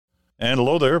And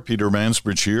hello there, Peter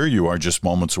Mansbridge here. You are just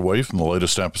moments away from the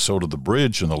latest episode of The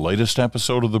Bridge, and the latest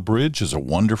episode of The Bridge is a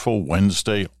wonderful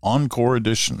Wednesday Encore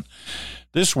edition.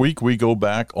 This week we go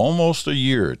back almost a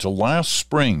year to last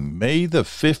spring, May the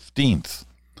 15th,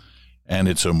 and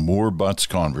it's a more butts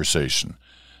conversation.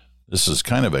 This is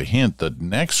kind of a hint that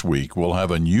next week we'll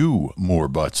have a new More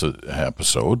Butts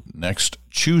episode next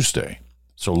Tuesday,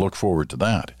 so look forward to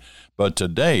that. But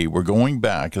today we're going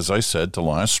back, as I said, to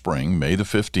last spring, May the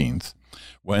 15th,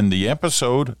 when the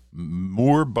episode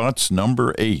More Butts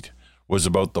number 8 was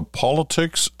about the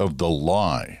politics of the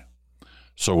lie.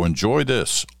 So enjoy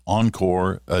this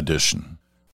Encore edition.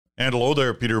 And hello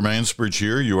there, Peter Mansbridge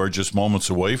here. You are just moments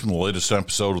away from the latest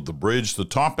episode of The Bridge. The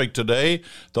topic today,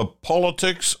 the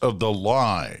politics of the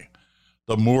lie.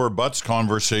 The More Butts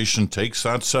conversation takes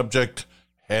that subject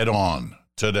head on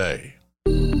today.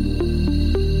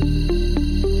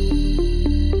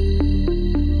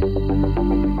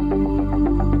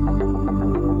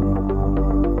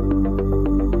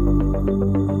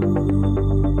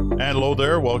 Hello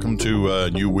there. Welcome to a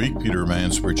new week. Peter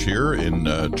Mansbridge here in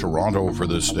Toronto for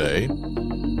this day.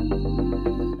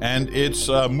 And it's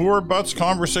More Butts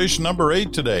conversation number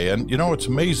 8 today. And, you know, it's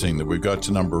amazing that we've got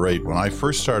to number 8. When I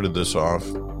first started this off,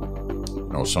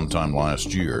 sometime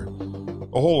last year,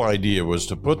 the whole idea was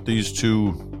to put these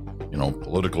two,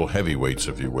 political heavyweights,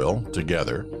 if you will,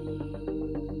 together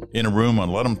in a room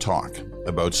and let them talk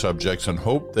about subjects and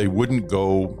hope they wouldn't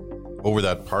go over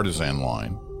that partisan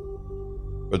line,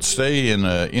 but stay in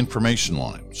an information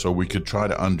line so we could try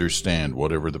to understand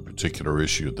whatever the particular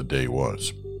issue of the day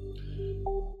was.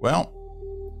 Well,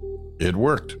 it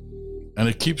worked, and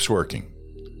it keeps working.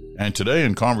 And today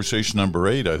in conversation number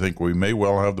 8, I think we may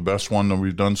well have the best one that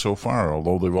we've done so far,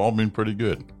 although they've all been pretty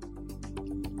good.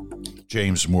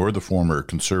 James Moore, the former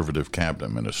Conservative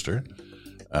cabinet minister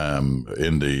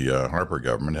in the Harper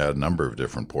government, had a number of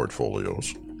different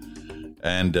portfolios.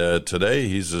 And today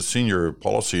he's a senior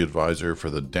policy advisor for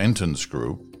the Dentons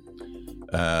Group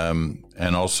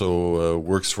and also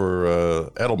works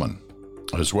for Edelman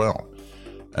as well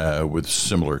with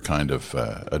similar kind of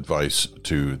advice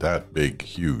to that big,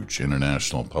 huge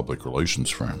international public relations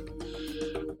firm.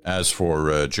 As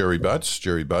for Gerry Butts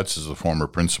is the former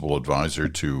principal advisor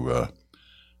to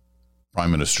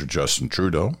Prime Minister Justin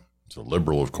Trudeau. He's a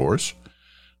Liberal, of course.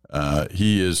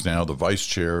 He is now the vice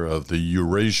chair of the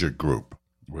Eurasia Group,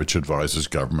 which advises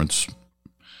governments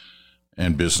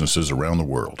and businesses around the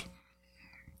world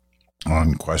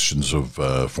on questions of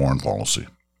foreign policy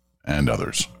and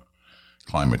others.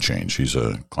 Climate change. He's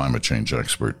a climate change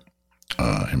expert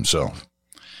himself.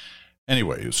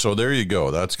 Anyway, so there you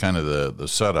go. That's kind of the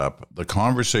setup. The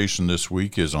conversation this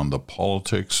week is on the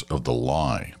politics of the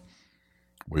lie.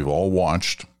 We've all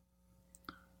watched.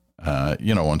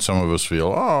 And some of us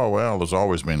feel, oh, well, there's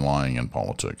always been lying in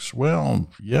politics. Well,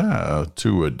 yeah,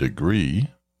 to a degree,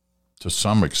 to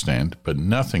some extent, but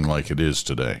nothing like it is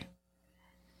today.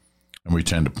 And we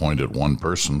tend to point at one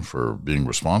person for being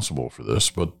responsible for this,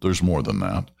 but there's more than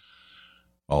that.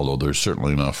 Although there's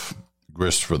certainly enough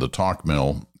grist for the talk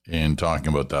mill in talking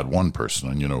about that one person,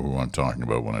 and you know who I'm talking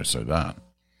about when I say that.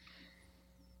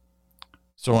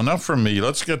 So enough from me.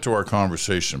 Let's get to our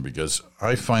conversation because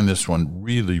I find this one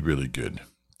really, really good.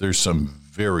 There's some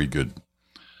very good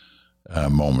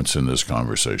moments in this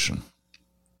conversation.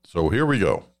 So here we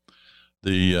go.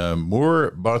 The More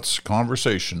Butts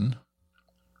conversation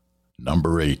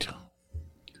number 8. All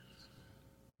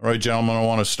right, gentlemen, I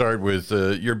want to start with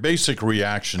your basic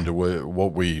reaction to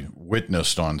what we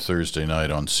witnessed on Thursday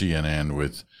night on CNN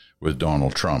with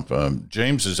Donald Trump.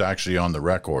 James is actually on the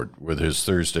record with his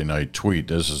Thursday night tweet.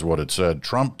 This is what it said.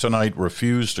 Trump tonight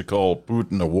refused to call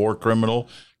Putin a war criminal,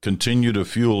 continued to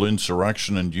fuel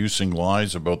insurrection, inducing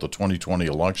lies about the 2020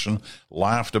 election,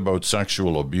 laughed about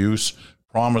sexual abuse,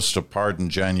 promised to pardon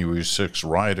January 6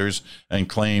 rioters, and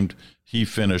claimed he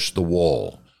finished the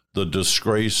wall. The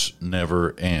disgrace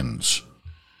never ends.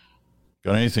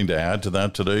 Got anything to add to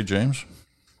that today, James?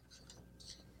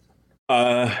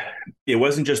 It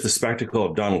wasn't just the spectacle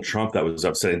of Donald Trump that was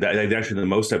upsetting. Actually, the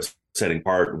most upsetting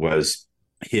part was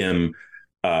him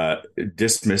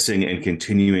dismissing and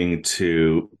continuing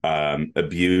to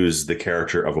abuse the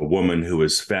character of a woman who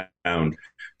was found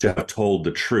to have told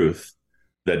the truth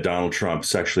that Donald Trump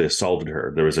sexually assaulted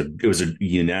her. It was a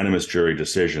unanimous jury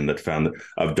decision that found that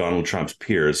of Donald Trump's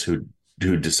peers who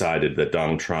decided that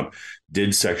Donald Trump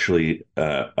did sexually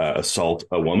assault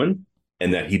a woman,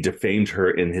 and that he defamed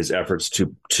her in his efforts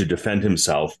to defend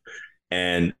himself.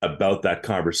 And about that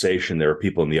conversation, there were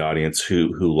people in the audience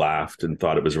who laughed and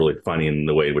thought it was really funny in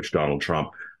the way in which Donald Trump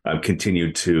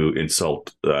continued to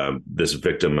insult this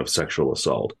victim of sexual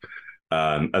assault.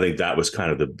 I think that was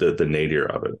kind of the nadir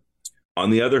of it. On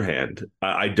the other hand,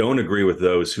 I don't agree with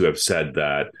those who have said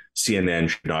that CNN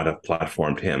should not have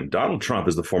platformed him. Donald Trump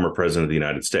is the former president of the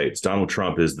United States. Donald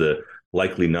Trump is the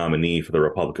likely nominee for the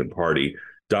Republican Party.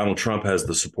 Donald Trump has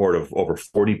the support of over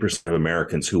 40% of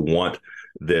Americans who want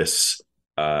this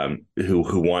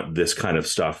who want this kind of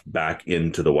stuff back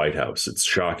into the White House. It's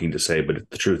shocking to say, but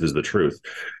the truth is the truth.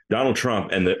 Donald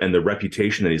Trump and the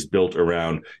reputation that he's built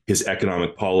around his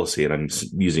economic policy, and I'm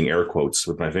using air quotes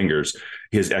with my fingers,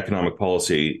 his economic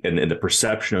policy and the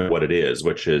perception of what it is,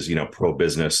 which is,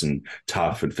 pro-business and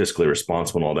tough and fiscally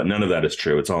responsible and all that. None of that is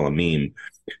true. It's all a meme.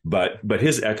 But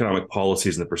his economic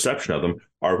policies and the perception of them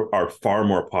are far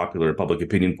more popular in public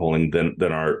opinion polling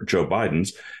than are Joe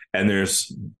Biden's. And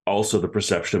there's also the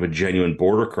perception of a genuine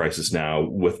border crisis now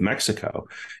with Mexico.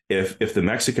 If the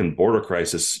Mexican border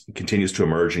crisis continues to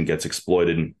emerge and gets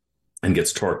exploited and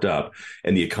gets torqued up,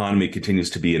 and the economy continues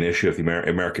to be an issue, if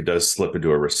America does slip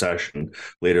into a recession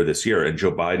later this year and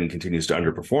Joe Biden continues to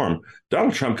underperform,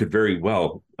 Donald Trump could very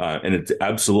well, and it's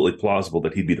absolutely plausible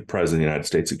that he'd be the president of the United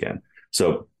States again.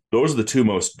 So those are the two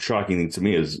most shocking things to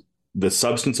me: is the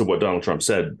substance of what Donald Trump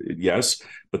said, yes,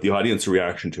 but the audience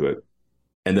reaction to it.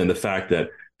 And then the fact that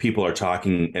people are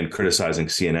talking and criticizing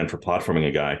CNN for platforming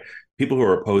a guy. People who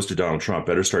are opposed to Donald Trump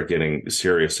better start getting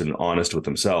serious and honest with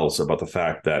themselves about the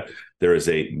fact that there is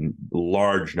a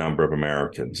large number of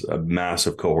Americans, a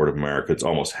massive cohort of Americans,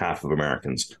 almost half of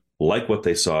Americans, like what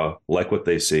they saw, like what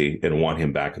they see, and want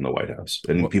him back in the White House.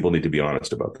 And people need to be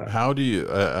honest about that. How do you,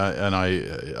 and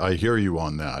I hear you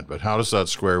on that, but how does that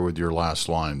square with your last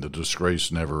line, the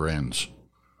disgrace never ends?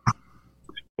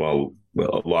 Well,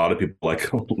 a lot of people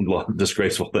like a lot of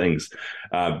disgraceful things.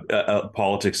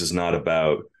 Politics is not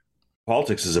about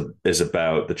politics is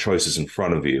about the choices in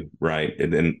front of you, right?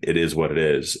 And it is what it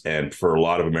is. And for a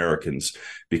lot of Americans,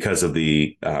 because of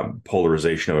the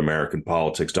polarization of American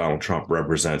politics, Donald Trump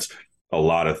represents a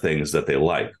lot of things that they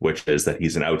like, which is that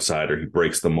he's an outsider. He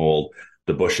breaks the mold.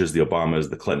 The Bushes, the Obamas,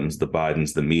 the Clintons, the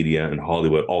Bidens, the media, and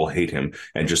Hollywood all hate him,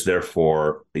 and just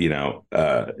therefore, ipso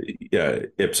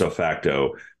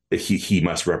facto, he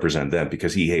must represent them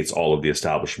because he hates all of the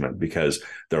establishment, because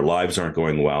their lives aren't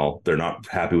going well. They're not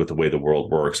happy with the way the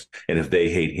world works. And if they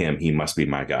hate him, he must be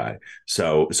my guy.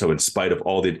 So in spite of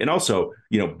all and also,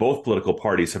 both political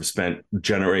parties have spent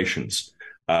generations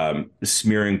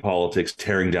smearing politics,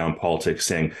 tearing down politics,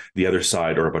 saying the other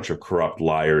side are a bunch of corrupt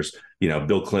liars.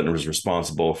 Bill Clinton was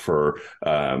responsible for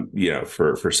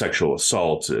sexual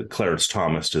assault. Clarence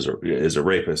Thomas is a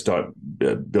rapist.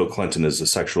 Bill Clinton is a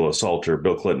sexual assaulter.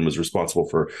 Bill Clinton was responsible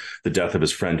for the death of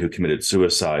his friend who committed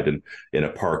suicide in a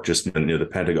park just near the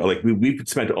Pentagon. Like we've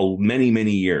spent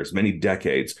many years, many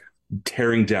decades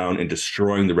tearing down and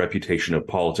destroying the reputation of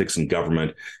politics and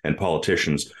government and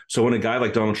politicians. So when a guy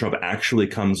like Donald Trump actually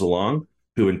comes along,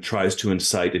 who tries to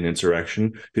incite an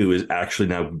insurrection, who has actually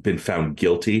now been found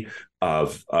guilty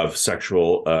of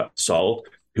sexual assault,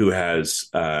 who has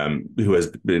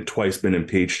twice been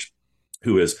impeached,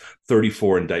 who has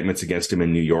 34 indictments against him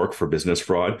in New York for business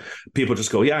fraud, people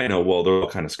just go, yeah, I know. Well, they're all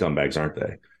kind of scumbags, aren't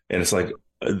they? And it's like,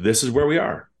 this is where we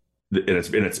are, and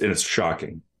it's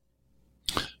shocking.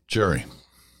 Gerry.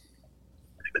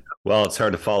 Well, it's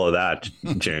hard to follow that,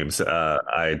 James.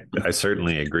 I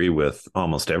certainly agree with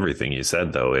almost everything you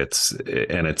said, though. It's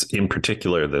in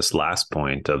particular this last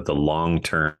point of the long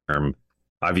term.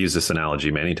 I've used this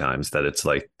analogy many times, that it's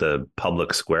like the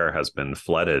public square has been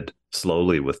flooded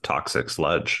slowly with toxic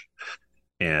sludge,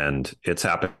 and it's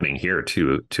happening here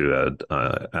too,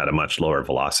 at a much lower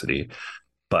velocity.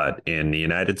 But in the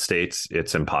United States,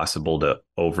 it's impossible to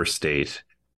overstate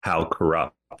how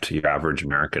corrupt your average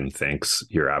American thinks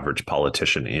your average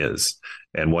politician is.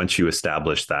 And once you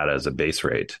establish that as a base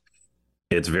rate,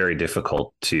 it's very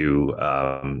difficult to,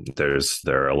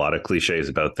 there are a lot of cliches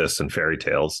about this and fairy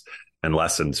tales and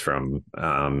lessons from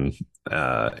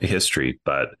history,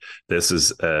 but this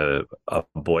is a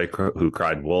boy who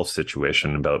cried wolf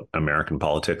situation about American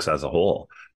politics as a whole.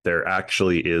 There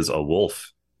actually is a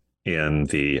wolf in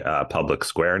the public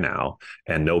square now,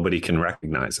 and nobody can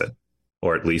recognize it,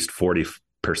 or at least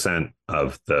 40%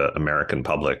 of the American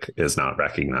public is not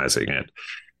recognizing it.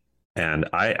 And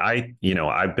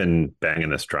I've been banging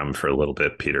this drum for a little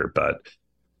bit, Peter, but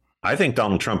I think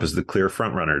Donald Trump is the clear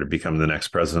frontrunner to become the next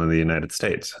president of the United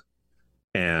States.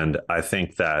 And I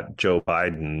think that Joe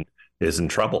Biden is in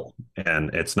trouble.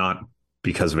 And it's not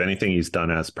because of anything he's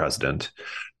done as president,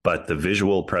 but the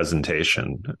visual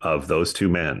presentation of those two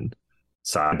men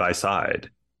side by side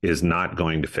is not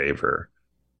going to favor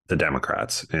the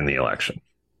Democrats in the election.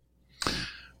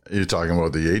 You're talking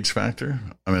about the age factor?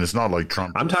 I mean, it's not like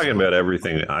Trump. I'm talking about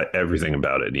everything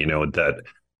about it. That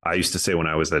I used to say when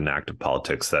I was in active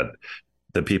politics that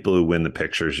the people who win the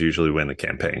pictures usually win the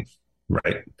campaign,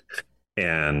 right?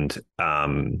 And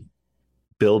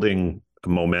building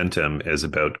momentum is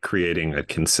about creating a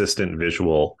consistent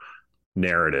visual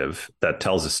narrative that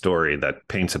tells a story, that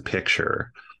paints a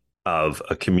picture of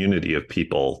a community of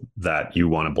people that you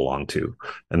want to belong to.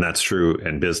 And that's true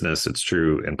in business. It's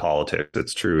true in politics.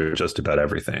 It's true in just about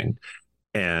everything.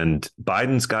 And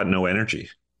Biden's got no energy.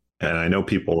 And I know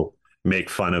people make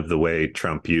fun of the way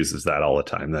Trump uses that all the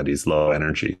time, that he's low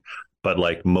energy. But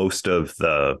like most of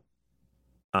the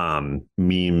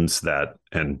memes that,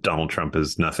 and Donald Trump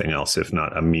is nothing else if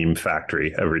not a meme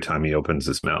factory every time he opens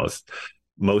his mouth,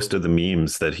 most of the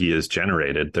memes that he has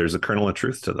generated, there's a kernel of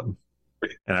truth to them.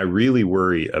 And I really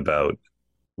worry about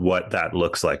what that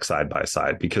looks like side by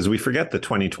side, because we forget the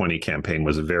 2020 campaign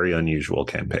was a very unusual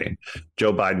campaign.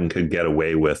 Joe Biden could get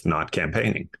away with not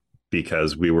campaigning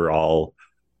because we were all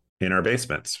in our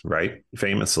basements, right?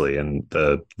 Famously. And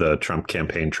the Trump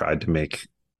campaign tried to make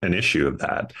an issue of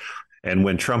that. And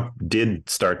when Trump did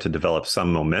start to develop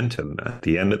some momentum at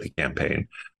the end of the campaign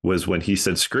was when he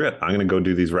said, screw it, I'm going to go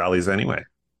do these rallies anyway,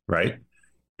 right?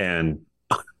 And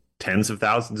tens of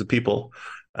thousands of people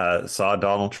saw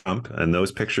Donald Trump, and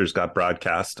those pictures got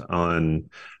broadcast on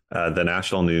the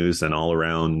national news and all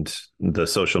around the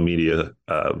social media,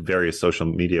 various social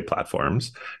media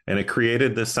platforms. And it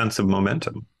created this sense of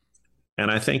momentum. And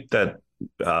I think that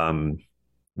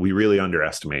we really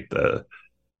underestimate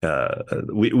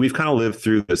we've kind of lived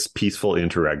through this peaceful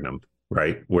interregnum,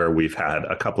 right? Where we've had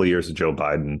a couple of years of Joe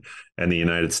Biden and the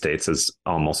United States has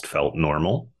almost felt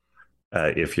normal.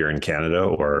 If you're in Canada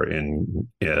or in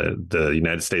the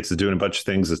United States is doing a bunch of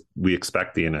things that we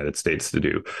expect the United States to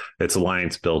do. It's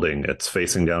alliance building. It's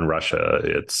facing down Russia.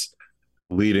 It's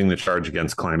leading the charge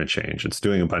against climate change. It's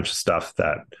doing a bunch of stuff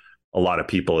that a lot of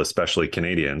people, especially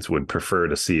Canadians, would prefer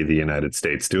to see the United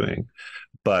States doing.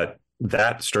 But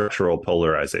that structural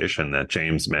polarization that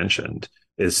James mentioned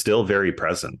is still very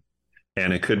present.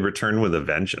 And it could return with a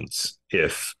vengeance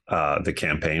if the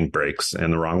campaign breaks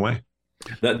in the wrong way.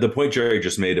 The point Gerry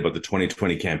just made about the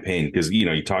 2020 campaign, because, you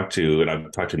I've talked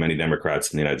to many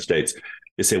Democrats in the United States,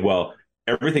 they say, well,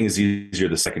 everything is easier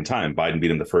the second time. Biden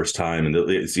beat him the first time, and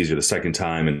it's easier the second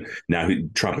time, and now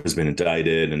Trump has been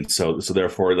indicted, and so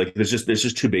therefore, like there's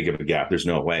just too big of a gap. There's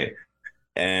no way,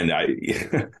 and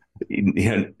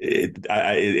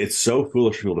it's so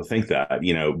foolish for people to think that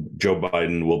Joe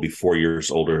Biden will be 4 years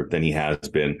older than he has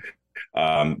been.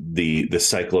 The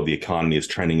cycle of the economy is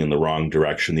trending in the wrong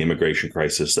direction. The immigration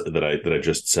crisis that I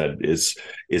just said is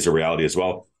a reality as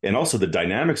well. And also the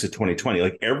dynamics of 2020,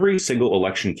 like every single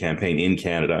election campaign in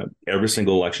Canada, every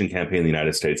single election campaign in the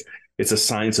United States, it's a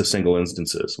science of single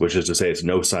instances, which is to say it's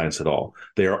no science at all.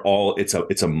 They are all, it's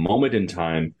a moment in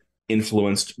time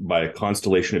influenced by a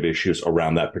constellation of issues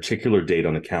around that particular date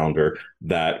on the calendar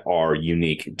that are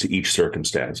unique to each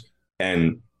circumstance.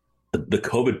 And the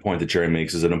COVID point that Gerry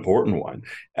makes is an important one.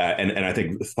 And I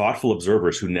think thoughtful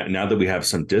observers who now that we have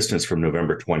some distance from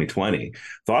November 2020,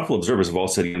 thoughtful observers have all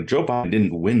said, Joe Biden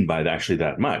didn't win by actually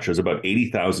that much. It was about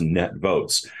 80,000 net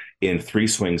votes in 3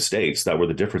 swing states that were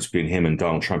the difference between him and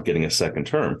Donald Trump getting a second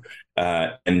term.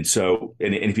 And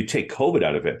if you take COVID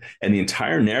out of it and the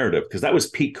entire narrative, because that was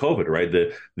peak COVID, right?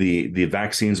 The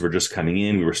vaccines were just coming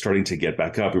in. We were starting to get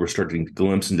back up. We were starting to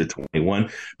glimpse into 21.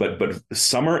 But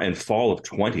summer and fall of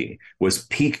 20 was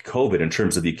peak COVID in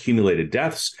terms of the accumulated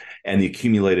deaths and the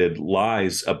accumulated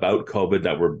lies about COVID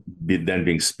that were then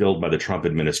being spilled by the Trump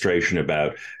administration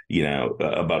about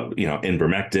ivermectin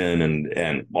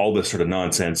and all this sort of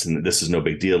nonsense. And this is no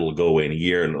big deal. It'll go away in a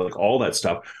year. And like all that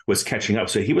stuff was catching up.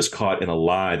 So he was caught in a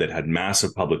lie that had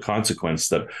massive public consequence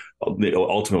that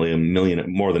ultimately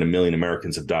more than a million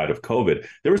Americans have died of COVID.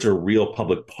 There was a real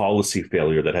public policy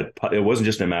failure it wasn't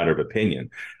just a matter of opinion.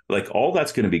 Like all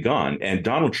that's going to be gone. And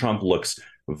Donald Trump looks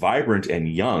vibrant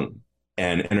and young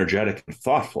and energetic and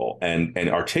thoughtful and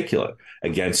articulate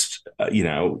against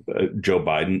Joe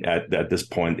Biden at this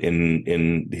point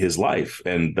in his life.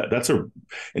 And that's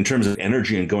in terms of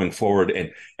energy and going forward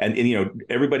and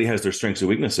everybody has their strengths and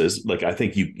weaknesses. Like I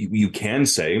think you can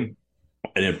say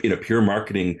in a pure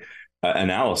marketing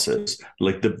analysis,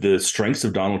 like the strengths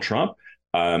of Donald Trump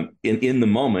in the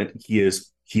moment,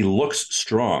 he looks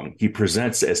strong. He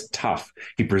presents as tough.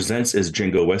 He presents as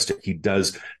jingoistic. He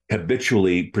does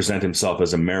habitually present himself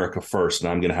as America first, and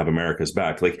I'm going to have America's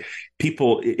back. Like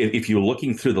people, if you're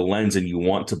looking through the lens and you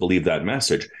want to believe that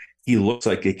message, he looks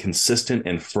like a consistent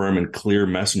and firm and clear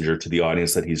messenger to the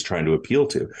audience that he's trying to appeal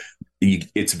to.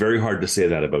 It's very hard to say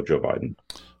that about Joe Biden.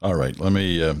 All right, let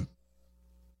me.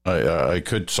 I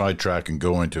could sidetrack and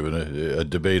go into a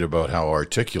debate about how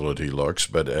articulate he looks,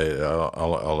 but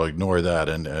I'll ignore that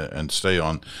and stay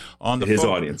on the his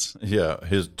audience. Yeah,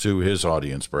 his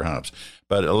audience perhaps.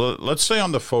 But let's stay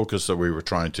on the focus that we were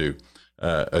trying to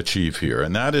achieve here,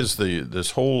 and that is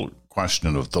this whole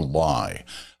question of the lie.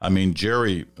 I mean,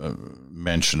 Gerry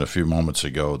mentioned a few moments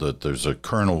ago that there's a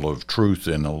kernel of truth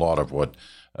in a lot of what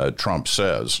Trump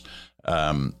says.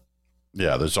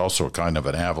 Yeah, there's also kind of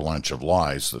an avalanche of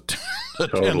lies that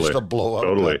tends to blow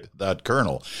up that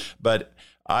kernel. But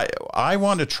I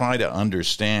want to try to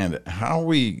understand how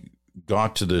we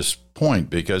got to this point,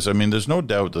 because, I mean, there's no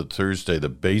doubt that Thursday, the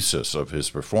basis of his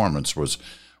performance was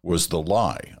the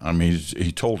lie. I mean,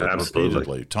 he told it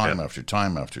repeatedly, time after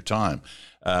time after time.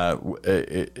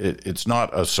 It's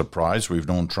not a surprise. We've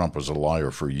known Trump was a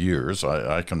liar for years.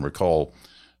 I can recall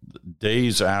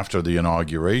days after the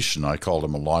inauguration, I called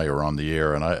him a liar on the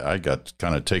air, and I got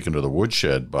kind of taken to the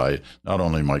woodshed by not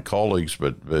only my colleagues,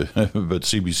 but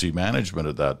CBC management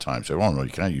at that time. Said, well, no,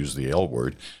 you can't use the L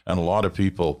word. And a lot of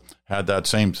people had that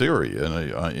same theory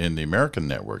in the American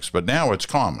networks. But now it's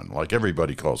common. Like,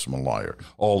 everybody calls him a liar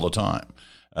all the time.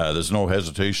 There's no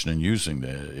hesitation in using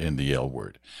the L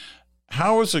word.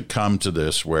 How has it come to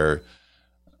this where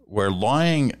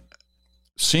lying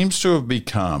seems to have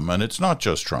become, and it's not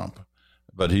just Trump,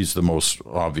 but he's the most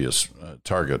obvious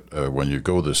target when you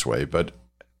go this way, but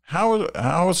how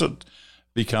has it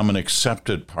become an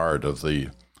accepted part of the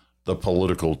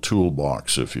political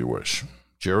toolbox, if you wish?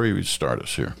 Gerry, we start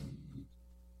us here.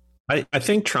 I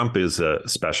think Trump is a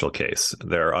special case.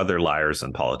 There are other liars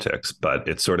in politics, but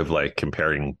it's sort of like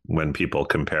comparing when people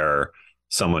compare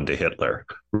someone to Hitler,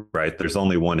 right? There's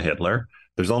only one Hitler.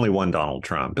 There's only one Donald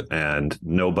Trump, and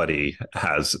nobody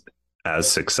has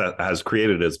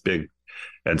created as big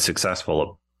and successful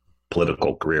a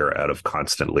political career out of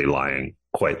constantly lying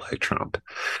quite like Trump.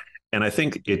 And I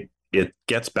think it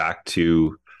gets back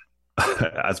to,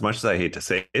 as much as I hate to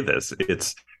say this,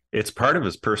 it's part of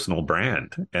his personal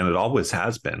brand, and it always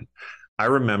has been. I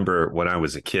remember when I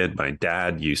was a kid, my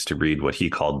dad used to read what he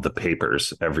called the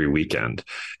papers every weekend.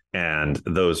 And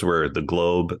those were the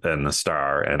Globe and the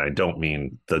Star. And I don't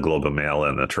mean the Globe and Mail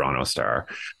and the Toronto Star,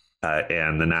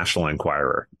 and the National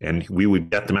Enquirer. And we would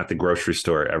get them at the grocery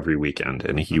store every weekend,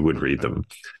 and he would read them,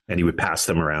 and he would pass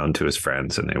them around to his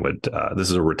friends. And they would, this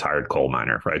is a retired coal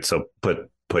miner, right? So put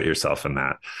yourself in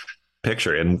that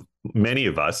picture. And many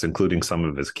of us, including some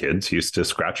of his kids, used to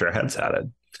scratch our heads at it.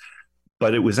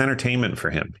 But it was entertainment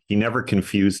for him. He never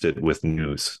confused it with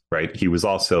news, right? He was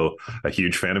also a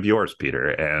huge fan of yours, Peter,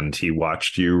 and he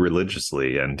watched you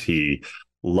religiously, and he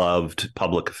loved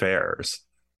public affairs.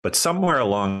 But somewhere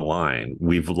along the line,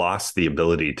 we've lost the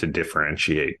ability to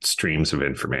differentiate streams of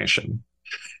information.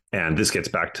 And this gets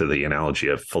back to the analogy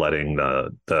of flooding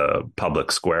the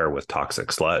public square with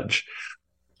toxic sludge.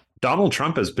 Donald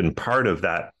Trump has been part of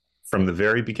that from the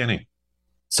very beginning.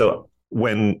 So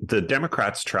when the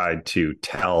Democrats tried to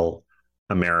tell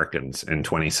Americans in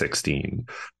 2016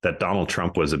 that Donald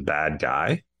Trump was a bad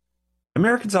guy,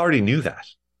 Americans already knew that.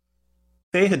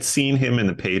 They had seen him in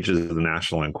the pages of the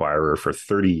National Enquirer for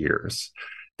 30 years.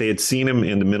 They had seen him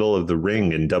in the middle of the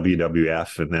ring in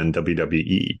WWF and then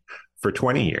WWE for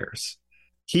 20 years.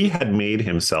 He had made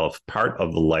himself part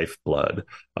of the lifeblood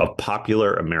of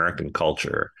popular American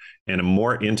culture in a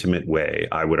more intimate way,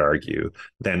 I would argue,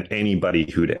 than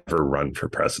anybody who'd ever run for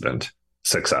president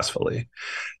successfully.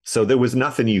 So there was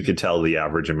nothing you could tell the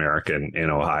average American in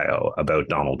Ohio about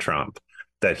Donald Trump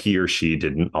that he or she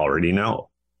didn't already know.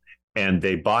 And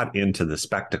they bought into the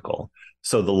spectacle.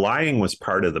 So the lying was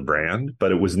part of the brand,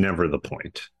 but it was never the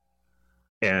point.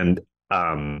 And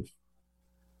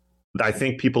I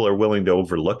think people are willing to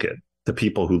overlook it, the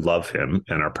people who love him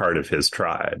and are part of his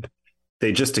tribe.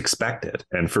 They just expect it.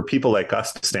 And for people like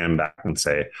us to stand back and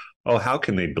say, oh, how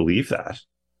can they believe that?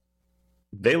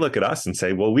 They look at us and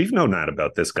say, well, we've known that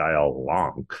about this guy all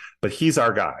along, but he's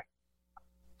our guy,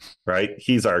 right?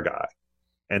 He's our guy.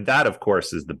 And that, of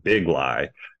course, is the big lie,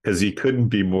 because he couldn't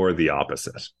be more the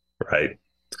opposite, right?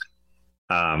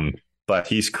 But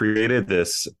he's created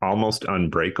this almost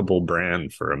unbreakable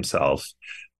brand for himself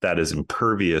that is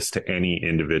impervious to any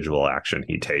individual action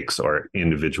he takes or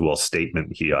individual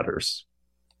statement he utters.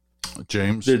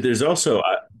 James? There's also,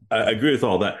 I agree with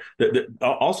all that.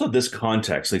 Also, this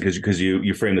context, because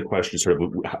you framed the question sort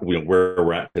of where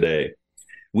we're at today.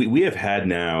 We have had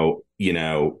now,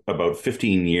 about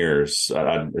 15 years,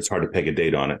 it's hard to peg a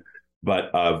date on it,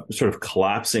 but sort of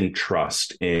collapsing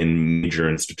trust in major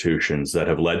institutions that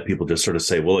have led people to sort of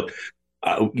say, well, look,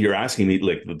 you're asking me,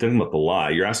 like, the thing about the lie,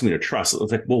 you're asking me to trust.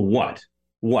 It's like, well, what?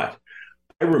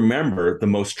 remember the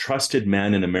most trusted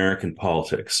man in American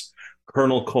politics,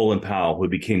 Colonel Colin Powell, who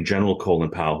became General Colin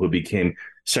Powell, who became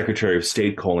Secretary of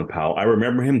State Colin Powell. I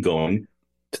remember him going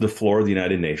to the floor of the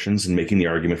United Nations and making the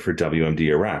argument for WMD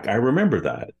Iraq. I remember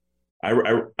that. I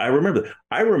remember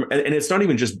that. And it's not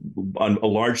even just on a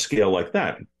large scale like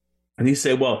that. And you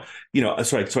say, well,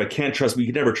 so I can't trust. We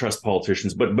can never trust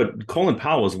politicians. But Colin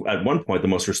Powell was at one point the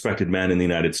most respected man in the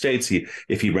United States.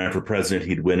 If he ran for president,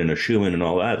 he'd win in a shoo-in and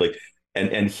all that.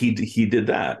 And he did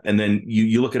that. And then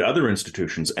you look at other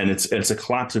institutions, and it's a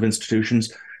collapse of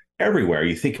institutions everywhere.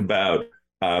 You think about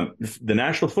the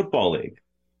National Football League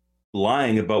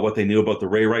lying about what they knew about the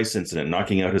Ray Rice incident,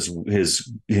 knocking out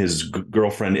his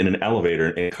girlfriend in an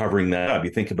elevator and covering that up. You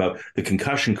think about the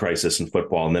concussion crisis in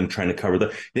football and them trying to cover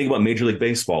that. You think about Major League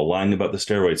Baseball lying about the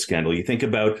steroid scandal. You think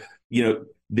about,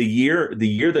 the year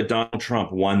that Donald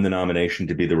Trump won the nomination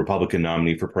to be the Republican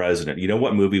nominee for president. You know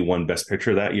what movie won Best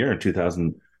Picture that year in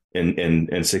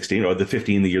 2016 or the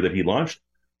 15, the year that he launched?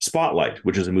 Spotlight,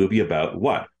 which is a movie about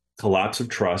what? Collapse of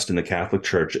trust in the Catholic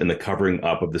Church and the covering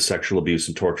up of the sexual abuse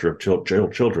and torture of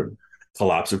children.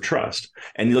 Collapse of trust.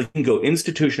 And you can go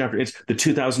institution after the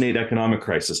 2008 economic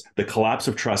crisis, the collapse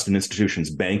of trust in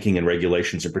institutions, banking and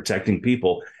regulations, and protecting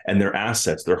people and their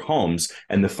assets, their homes,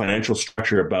 and the financial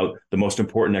structure about the most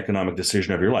important economic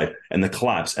decision of your life, and the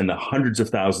collapse and the hundreds of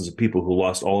thousands of people who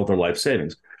lost all of their life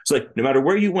savings. So no matter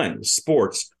where you went,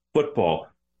 sports, football,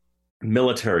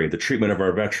 military, the treatment of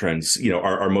our veterans,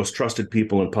 our most trusted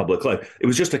people in public life. It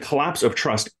was just a collapse of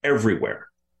trust everywhere.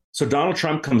 So Donald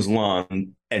Trump comes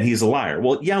along and he's a liar.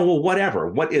 Well, whatever.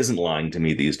 What isn't lying to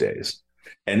me these days?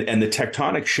 And the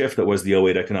tectonic shift that was the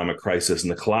 '08 economic crisis and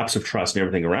the collapse of trust and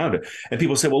everything around it. And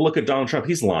people say, well, look at Donald Trump.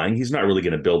 He's lying. He's not really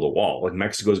going to build a wall. Like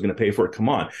Mexico's going to pay for it. Come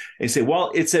on. And you say,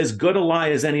 well, it's as good a lie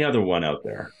as any other one out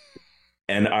there.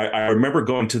 And I remember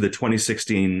going to the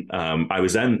 2016. I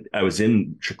was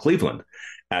in Cleveland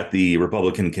at the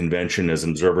Republican convention as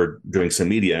an observer doing some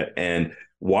media and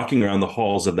walking around the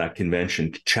halls of that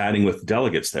convention, chatting with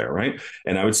delegates there, right?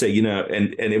 And I would say,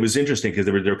 and it was interesting because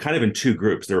they were kind of in two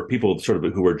groups. There were people sort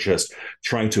of who were just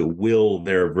trying to will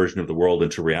their version of the world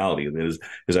into reality. And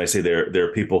as I say, there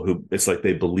are people who it's like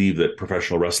they believe that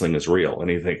professional wrestling is real, and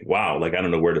you think, wow, I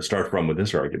don't know where to start from with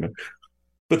this argument.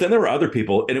 But then there were other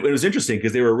people, and it was interesting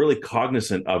because they were really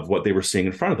cognizant of what they were seeing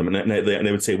in front of them. And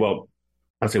they would say, well,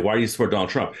 I'd say, why do you support Donald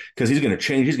Trump? Because he's going to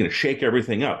change. He's going to shake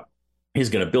everything up. He's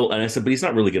going to build. And I said, but he's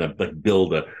not really going to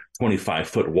build a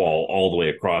 25-foot wall all the way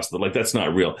across. That's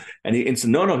not real. And he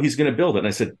said, no, he's going to build it. And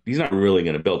I said, he's not really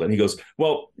going to build it. And he goes,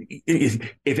 well,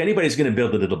 if anybody's going to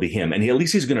build it, it'll be him. And at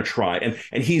least he's going to try.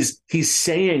 And he's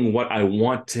saying what I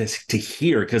want to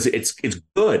hear because it's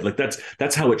good.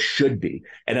 That's how it should be.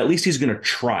 And at least he's going to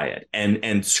try it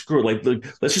and screw it.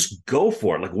 Let's just go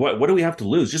for it. What do we have to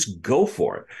lose? Just go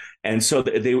for it. And so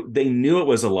they knew it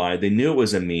was a lie. They knew it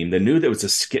was a meme. They knew there was a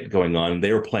skit going on.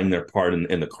 They were playing their part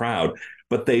in the crowd.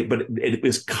 But it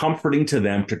was comforting to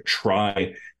them to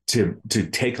try to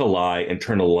take a lie and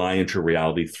turn a lie into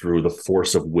reality through the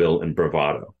force of will and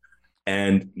bravado.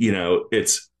 And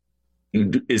is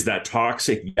that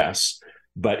toxic? Yes.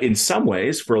 But in some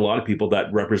ways, for a lot of people,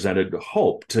 that represented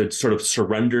hope to sort of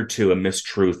surrender to a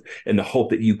mistruth and the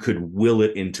hope that you could will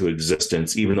it into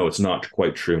existence, even though it's not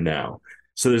quite true now.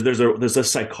 So there's a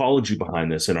psychology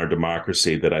behind this in our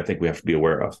democracy that I think we have to be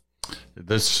aware of.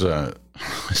 This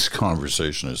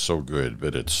conversation is so good,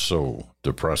 but it's so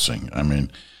depressing. I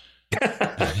mean,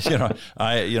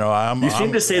 I'm. You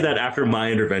seem to say that after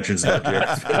my interventions.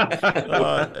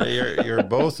 You're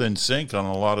both in sync on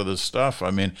a lot of this stuff. I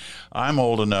mean, I'm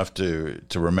old enough to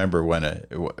remember when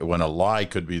a lie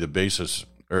could be the basis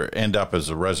or end up as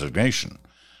a resignation.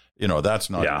 That's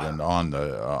not even on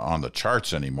the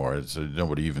charts anymore.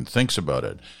 Nobody even thinks about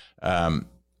it.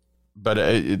 But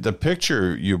the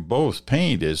picture you both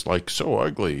paint is so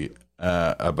ugly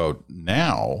about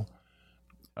now.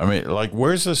 I mean,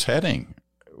 where's this heading?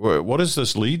 What does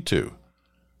this lead to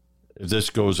if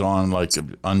this goes on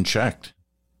unchecked?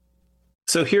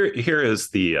 So here is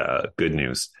the good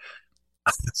news.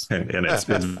 and it's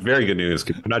very good news.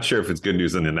 I'm not sure if it's good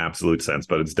news in an absolute sense,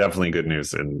 but it's definitely good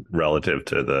news in relation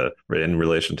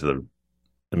to the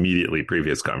immediately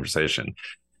previous conversation.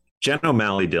 Jen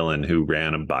O'Malley Dillon, who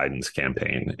ran Biden's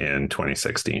campaign in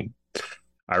 2016,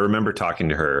 I remember talking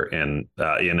to her in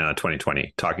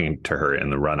 2020, talking to her in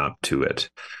the run up to it.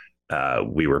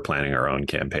 We were planning our own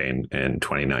campaign in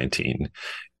 2019,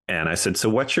 and I said, "So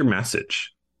what's your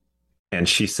message?" And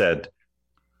she said,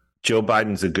 Joe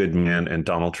Biden's a good man and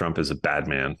Donald Trump is a bad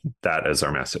man. That is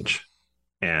our message.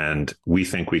 And we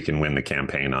think we can win the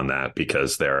campaign on that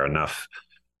because there are enough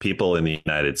people in the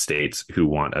United States who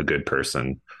want a good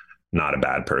person, not a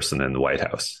bad person in the White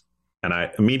House. And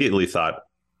I immediately thought,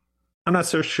 I'm not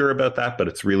so sure about that, but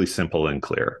it's really simple and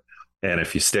clear. And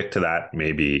if you stick to that,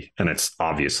 maybe, and it's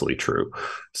obviously true.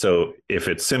 So if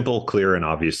it's simple, clear, and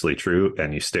obviously true,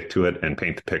 and you stick to it and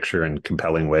paint the picture in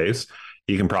compelling ways,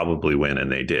 you can probably win.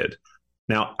 And they did.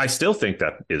 Now, I still think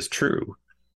that is true.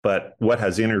 But what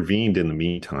has intervened in the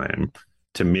meantime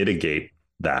to mitigate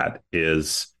that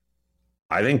is,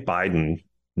 I think Biden,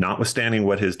 notwithstanding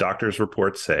what his doctor's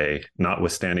reports say,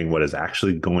 notwithstanding what is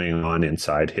actually going on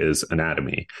inside his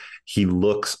anatomy, he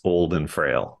looks old and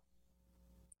frail.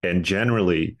 And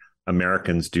generally,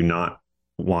 Americans do not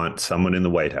want someone in the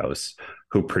White House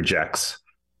who projects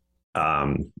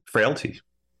frailty.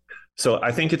 So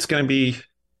I think it's going to be,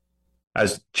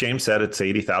 as James said, it's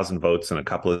 80,000 votes in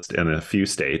a few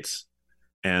states,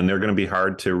 and they're going to be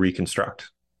hard to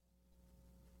reconstruct.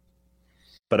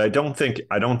 But I don't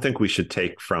think we should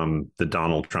take from the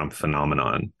Donald Trump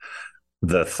phenomenon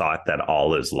the thought that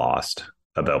all is lost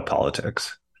about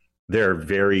politics. There are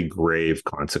very grave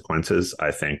consequences,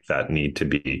 I think, that need to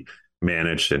be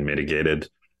managed and mitigated.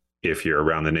 If you're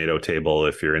around the NATO table,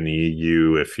 if you're in the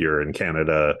EU, if you're in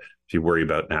Canada, if you worry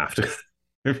about NAFTA,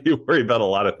 if you worry about a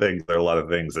lot of things, there are a lot of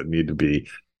things that need to be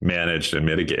managed and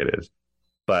mitigated.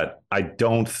 But I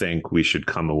don't think we should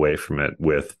come away from it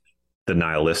with the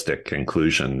nihilistic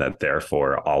conclusion that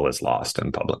therefore all is lost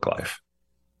in public life.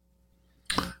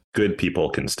 Good people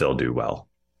can still do well.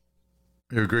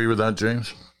 You agree with that,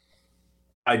 James?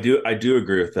 I do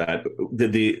agree with that.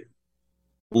 The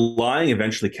lying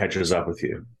eventually catches up with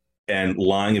you, and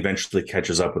lying eventually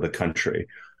catches up with a country.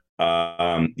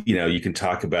 You can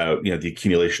talk about, the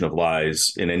accumulation of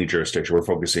lies in any jurisdiction. We're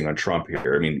focusing on Trump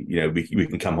here. I mean, we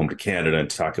can come home to Canada and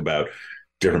talk about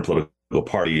different political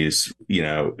parties, we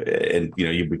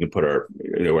can put our,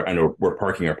 I know we're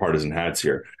parking our partisan hats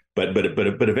here, but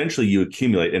eventually you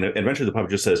accumulate, and eventually the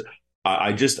public just says,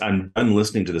 I'm done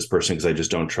listening to this person because I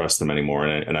just don't trust them anymore,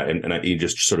 and you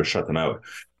just sort of shut them out.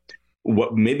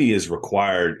 What maybe is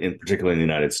required, in particular in the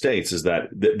United States, is that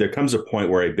there comes a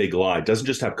point where a big lie doesn't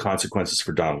just have consequences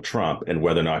for Donald Trump and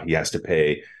whether or not he has to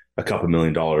pay a couple $1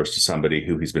 million to somebody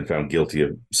who he's been found guilty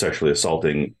of sexually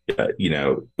assaulting, a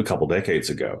couple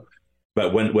decades ago.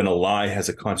 But when a lie has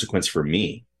a consequence for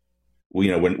me, when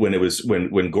Glenn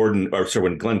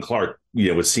Clark,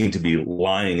 was seen to be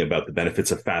lying about the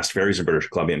benefits of fast ferries in British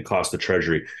Columbia and cost the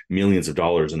Treasury millions of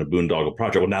dollars in a boondoggle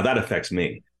project. Well, now that affects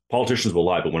me. Politicians will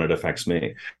lie, but when it affects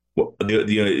me, well,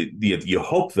 you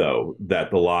hope though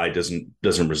that the lie doesn't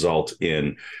result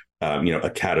in a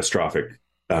catastrophic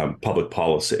public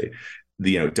policy.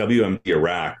 The WMD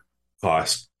Iraq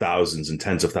cost thousands and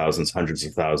tens of thousands, hundreds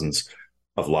of thousands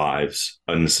of lives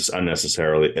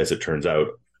unnecessarily, as it turns out.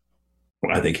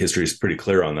 I think history is pretty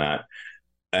clear on that.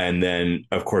 And then,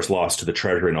 of course, loss to the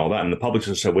Treasury and all that. And the public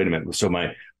just said, wait a minute. So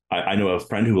I know a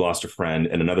friend who lost a friend,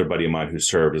 and another buddy of mine who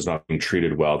served is not being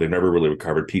treated well. They've never really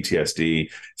recovered, PTSD,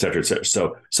 et cetera, et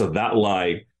cetera. So that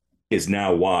lie is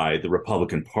now why the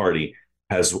Republican Party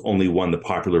has only won the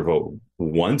popular vote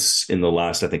once in the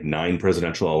last, I think, 9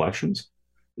 presidential elections.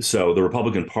 So the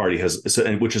Republican Party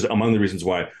which is among the reasons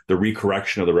why the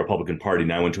recorrection of the Republican Party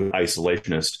now into an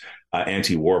isolationist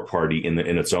anti-war party in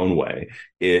its own way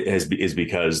is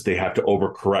because they have to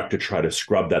overcorrect to try to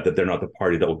scrub that they're not the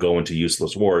party that will go into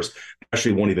useless wars,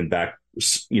 actually won't even back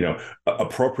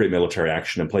appropriate military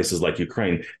action in places like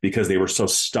Ukraine because they were so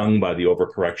stung by the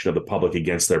overcorrection of the public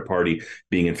against their party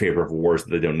being in favor of wars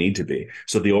that they don't need to be.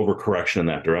 So the overcorrection in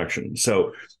that direction.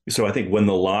 So I think when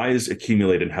the lies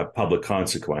accumulate and have public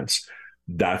consequence,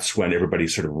 that's when everybody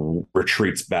sort of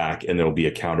retreats back and there'll be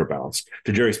a counterbalance.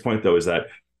 To Gerry's point, though, is that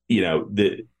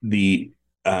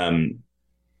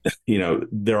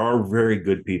there are very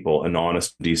good people and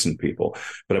honest, decent people,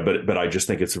 but I just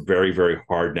think it's very, very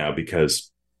hard now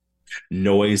because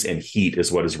noise and heat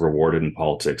is what is rewarded in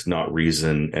politics, not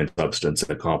reason and substance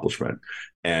and accomplishment.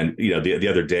 And the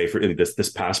other day for this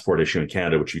passport issue in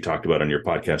Canada, which you talked about on your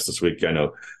podcast this week, I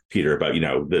know, Peter, about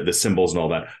the symbols and all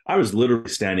that. I was literally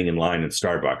standing in line in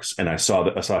Starbucks, and I saw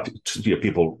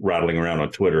people rattling around on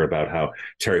Twitter about how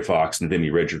Terry Fox and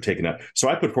Vimy Ridge are taken out. So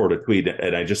I put forward a tweet,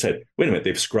 and I just said, "Wait a minute,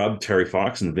 they've scrubbed Terry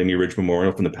Fox and the Vimy Ridge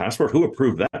Memorial from the passport. Who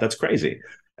approved that? That's crazy."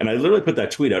 And I literally put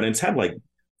that tweet out, and it's had like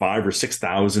 5,000 or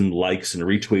 6,000 likes and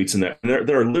retweets, and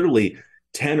there are literally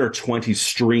 10 or 20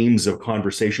 streams of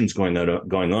conversations going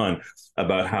on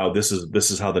about how this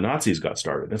is how the Nazis got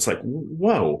started. It's like,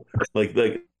 whoa, like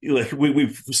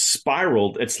we've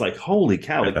spiraled. It's like, holy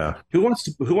cow! Like, who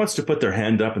wants to put their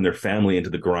hand up and their family into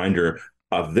the grinder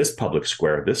of this public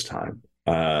square at this time?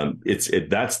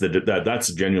 That's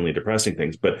genuinely depressing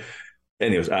things. But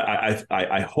anyways,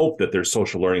 I hope that there's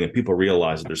social learning and people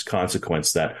realize that there's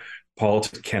consequence, that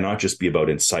politics cannot just be about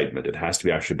incitement. It has to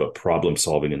be actually about problem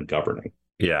solving and governing.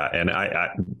 Yeah, and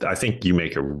I think you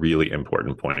make a really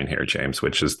important point here, James,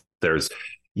 which is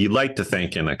you like to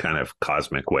think in a kind of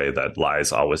cosmic way that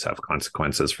lies always have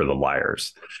consequences for the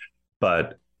liars.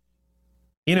 But,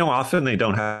 often they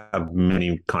don't have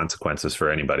many consequences for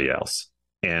anybody else.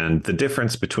 And the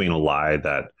difference between a lie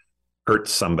that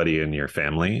hurts somebody in your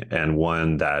family and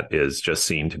one that is just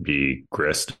seen to be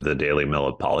grist, the daily mill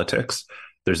of politics,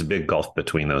 there's a big gulf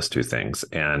between those two things.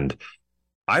 And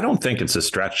I don't think it's a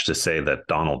stretch to say that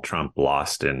Donald Trump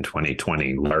lost in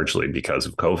 2020 largely because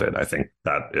of COVID. I think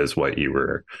that is what you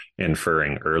were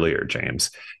inferring earlier,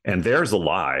 James. And there's a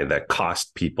lie that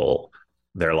cost people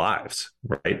their lives,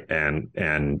 right? And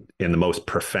in the most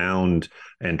profound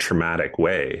and traumatic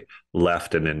way,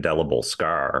 left an indelible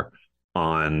scar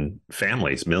on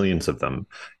families, millions of them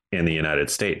in the United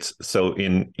States. So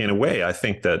in a way, I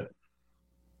think that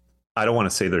I don't want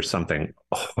to say there's something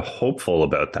hopeful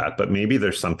about that, but maybe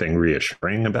there's something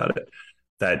reassuring about it,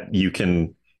 that you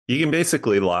can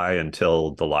basically lie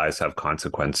until the lies have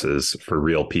consequences for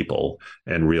real people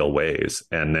and real ways.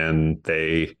 And then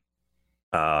they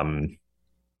kind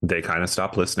of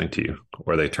stop listening to you,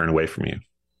 or they turn away from you.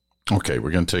 Okay,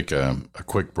 we're going to take a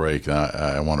quick break.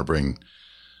 I want to bring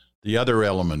the other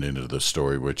element into the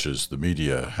story, which is the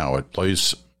media, how it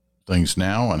plays things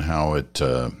now and how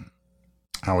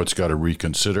it's got to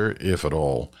reconsider, if at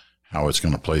all, how it's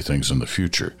going to play things in the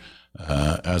future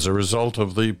as a result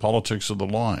of the politics of the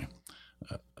lie.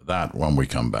 That when we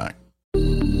come back.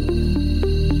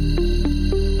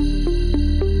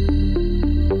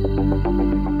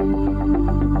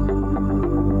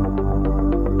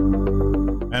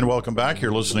 And welcome back.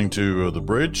 You're listening to The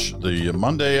Bridge, the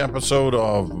Monday episode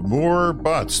of More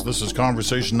Butts. This is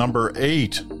conversation number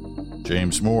 8.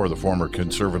 James Moore, the former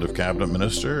Conservative cabinet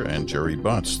minister, and Gerry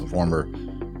Butts, the former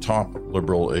top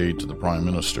Liberal aide to the Prime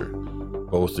Minister,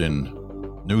 both in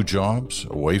new jobs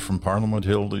away from Parliament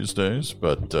Hill these days,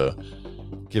 but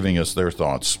giving us their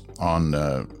thoughts on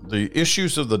the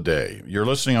issues of the day. You're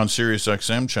listening on Sirius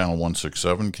XM, Channel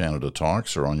 167, Canada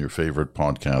Talks, or on your favorite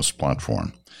podcast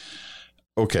platform.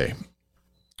 Okay,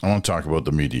 I want to talk about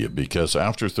the media, because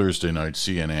after Thursday night,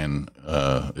 CNN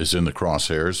is in the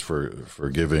crosshairs for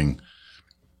giving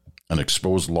an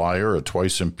exposed liar, a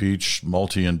twice impeached,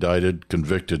 multi-indicted,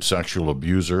 convicted sexual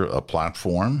abuser a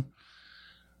platform.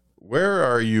 Where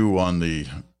are you on the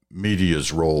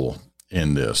media's role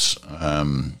in this?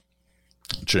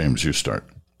 James, you start.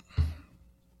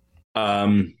 I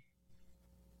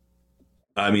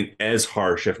mean, as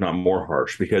harsh, if not more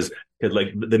harsh, because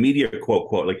like the media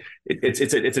quote, like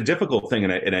it's a difficult thing,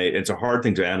 and it's a hard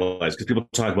thing to analyze, because people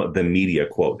talk about the media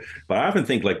quote. But I often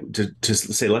think, like, to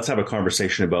say let's have a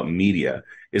conversation about media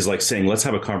is like saying let's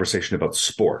have a conversation about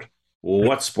sport. Well,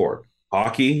 what sport?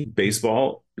 Hockey,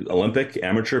 baseball, Olympic,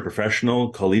 amateur, professional,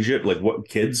 collegiate, like what,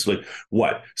 kids, like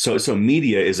what? So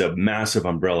media is a massive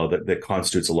umbrella that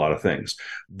constitutes a lot of things.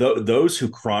 Those who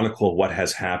chronicle what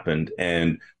has happened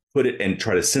and put it and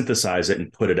try to synthesize it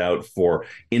and put it out for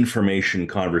information,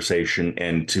 conversation,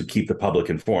 and to keep the public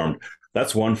informed,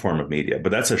 that's one form of media,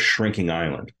 but that's a shrinking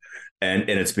island. And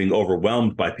it's being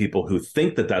overwhelmed by people who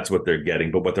think that that's what they're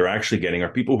getting, but what they're actually getting are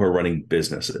people who are running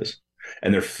businesses,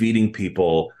 and they're feeding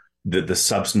people the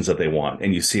substance that they want.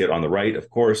 And you see it on the right, of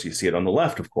course. You see it on the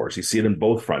left, of course. You see it in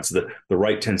both fronts. The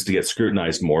right tends to get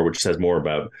scrutinized more, which says more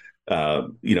about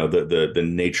the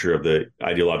nature of the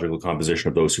ideological composition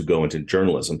of those who go into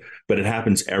journalism. But it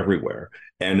happens everywhere.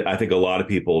 And I think a lot of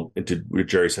people, to what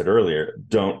Gerry said earlier,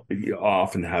 don't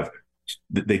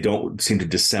seem to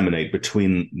disseminate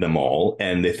between them all,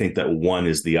 and they think that one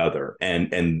is the other,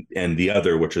 and the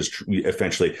other, which is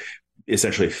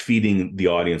essentially feeding the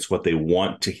audience what they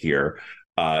want to hear,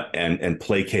 and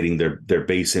placating their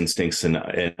base instincts and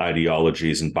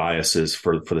ideologies and biases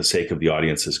for the sake of the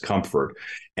audience's comfort,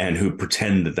 and who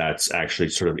pretend that that's actually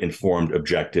sort of informed,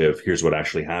 objective, here's what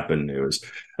actually happened news.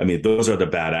 I mean, those are the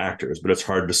bad actors, but it's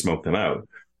hard to smoke them out.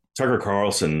 Tucker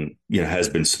Carlson, has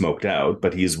been smoked out,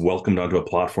 but he's welcomed onto a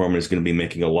platform and is going to be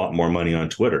making a lot more money on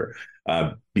Twitter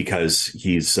because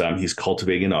he's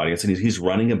cultivating an audience, and he's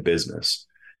running a business,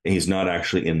 and he's not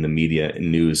actually in the media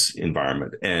and news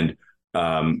environment. And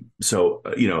so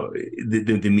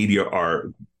the media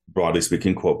are, broadly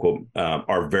speaking, quote,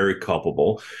 are very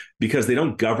culpable because they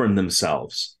don't govern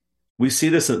themselves. We see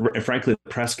this, frankly, the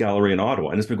press gallery in Ottawa,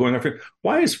 and it's been going on for.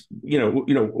 Why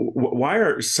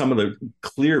are some of the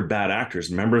clear bad actors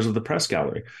members of the press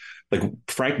gallery? Like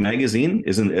Frank Magazine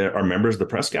are members of the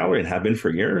press gallery and have been for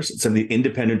years. Some of the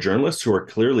independent journalists who are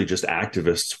clearly just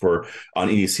activists on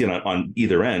EDC and on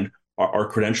either end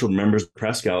are credentialed members of the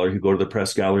press gallery who go to the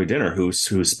press gallery dinner, who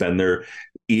spend their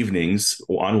evenings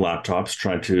on laptops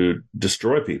trying to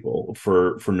destroy people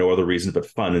for no other reason but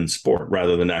fun and sport,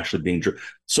 rather than actually being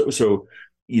so.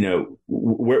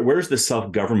 Where's the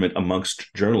self-government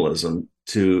amongst journalism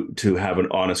to have an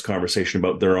honest conversation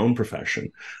about their own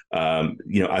profession?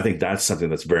 I think that's something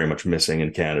that's very much missing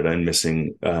in Canada and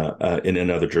missing in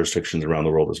other jurisdictions around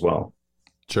the world as well.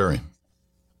 Gerry.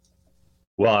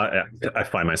 Well, I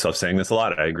find myself saying this a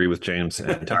lot. I agree with James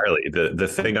entirely. The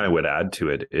thing I would add to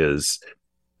it is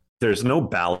there's no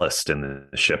ballast in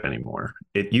the ship anymore.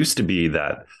 It used to be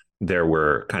that there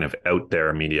were kind of out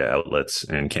there media outlets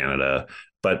in Canada,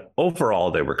 but overall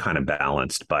they were kind of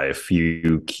balanced by a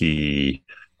few key,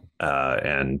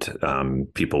 and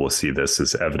people will see this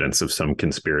as evidence of some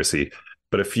conspiracy,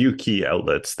 but a few key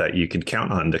outlets that you could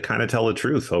count on to kind of tell the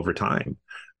truth over time,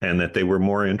 and that they were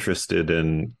more interested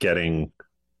in getting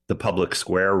the public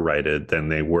square righted than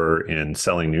they were in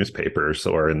selling newspapers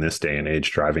or, in this day and age,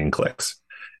 driving clicks.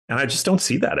 And I just don't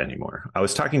see that anymore. I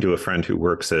was talking to a friend who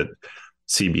works at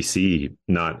CBC,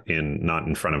 not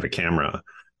in front of a camera,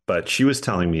 but she was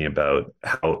telling me about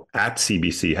how at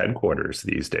CBC headquarters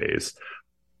these days,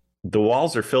 the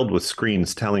walls are filled with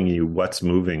screens telling you what's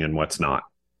moving and what's not.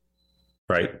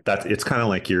 Right. It's kind of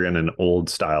like you're in an old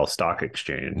style stock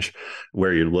exchange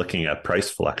where you're looking at price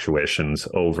fluctuations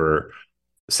over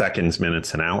seconds,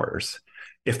 minutes, and hours.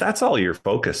 If that's all you're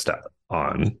focused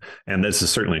on, and this is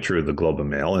certainly true of the Globe and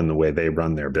Mail and the way they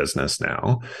run their business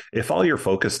now, if all you're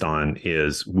focused on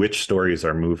is which stories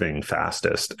are moving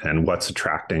fastest and what's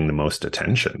attracting the most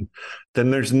attention,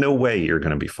 then there's no way you're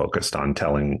going to be focused on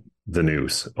telling the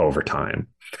news over time.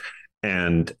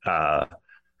 And,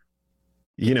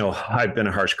 I've been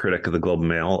a harsh critic of the Globe and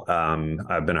Mail.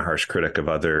 I've been a harsh critic of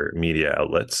other media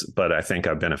outlets, but I think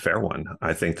I've been a fair one.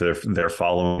 I think they're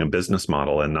following a business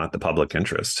model and not the public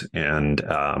interest. And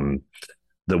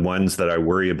the ones that I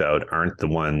worry about aren't the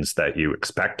ones that you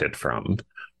expected from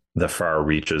the far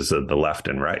reaches of the left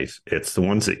and right. It's the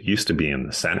ones that used to be in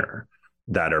the center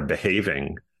that are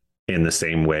behaving in the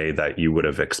same way that you would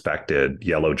have expected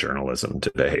yellow journalism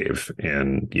to behave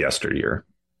in yesteryear.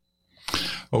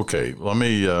 Okay, let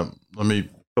me.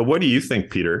 But what do you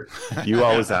think, Peter? You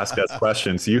always ask us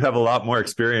questions. You have a lot more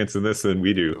experience in this than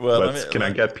we do. Well, can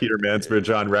I get Peter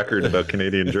Mansbridge on record about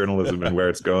Canadian journalism and where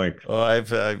it's going? Well,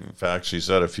 I've actually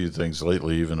said a few things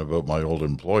lately, even about my old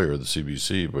employer, the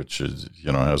CBC, which is,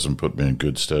 hasn't put me in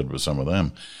good stead with some of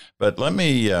them. But let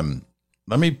me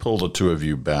pull the two of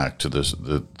you back to this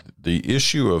the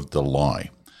issue of the lie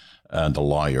and the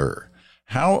liar.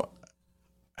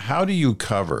 How do you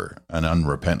cover an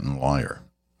unrepentant liar?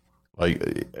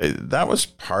 Like, that was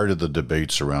part of the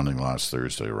debate surrounding last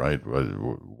Thursday, right?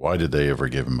 Why did they ever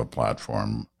give him a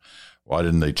platform? Why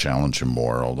didn't they challenge him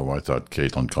more? Although I thought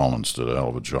Caitlin Collins did a hell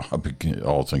of a job,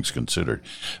 all things considered.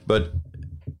 But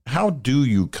how do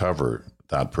you cover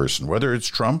that person, whether it's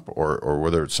Trump or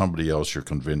whether it's somebody else you're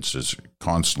convinced is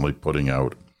constantly putting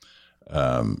out,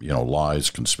 lies,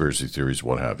 conspiracy theories,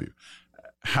 what have you?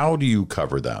 How do you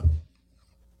cover that?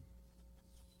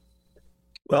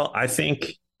 Well, I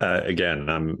think, again,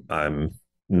 I'm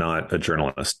not a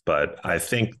journalist, but I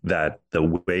think that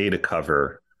the way to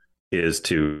cover is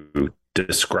to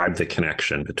describe the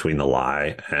connection between the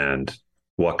lie and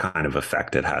what kind of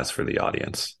effect it has for the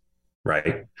audience,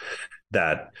 right?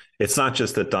 That it's not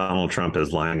just that Donald Trump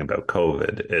is lying about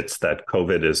COVID, it's that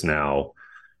COVID is now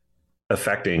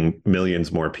affecting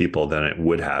millions more people than it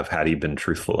would have had he been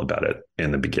truthful about it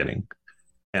in the beginning.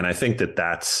 And I think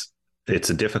it's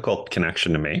a difficult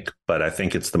connection to make, but I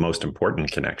think it's the most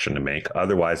important connection to make.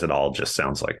 Otherwise, it all just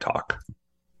sounds like talk.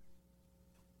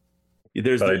 I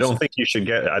don't think you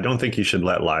should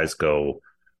let lies go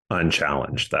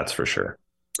unchallenged. That's for sure.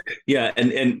 Yeah,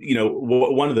 and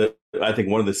one of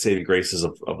the saving graces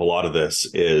of a lot of this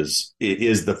is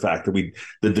the fact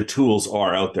that the tools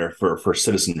are out there for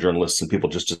citizen journalists and people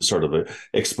just to sort of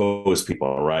expose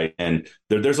people, right? And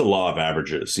there's a law of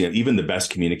averages. Even the best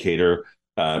communicator.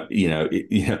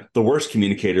 The worst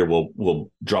communicator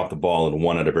will drop the ball in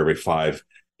 1 out of every 5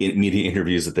 media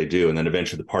interviews that they do, and then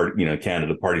eventually the party,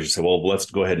 Canada parties just say, well, let's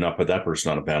go ahead and not put that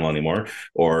person on a panel anymore,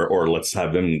 or let's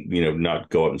have them, not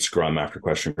go up and scrum after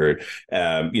question period.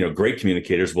 Great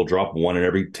communicators will drop 1 in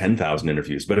every 10,000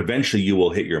 interviews, but eventually you will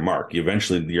hit your mark.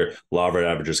 Eventually your law of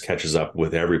averages catches up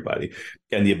with everybody,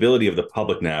 and the ability of the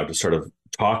public now to sort of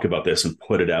talk about this and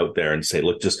put it out there and say,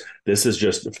 look, this is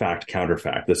just fact,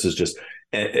 counterfact. This is just,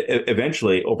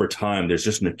 eventually, over time, there's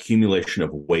just an accumulation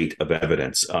of weight of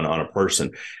evidence on a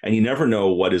person, and you never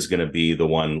know what is going to be the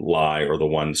one lie or the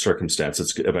one circumstance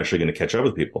that's eventually going to catch up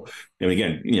with people. And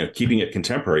again, keeping it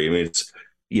contemporary. I mean, it's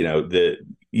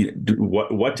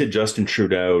what did Justin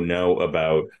Trudeau know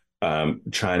about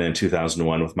China in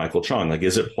 2001 with Michael Chong? Like,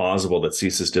 is it plausible that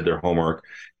CSIS did their homework,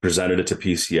 presented it to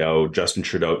PCO, Justin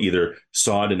Trudeau either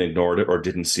saw it and ignored it or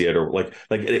didn't see it, or like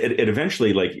it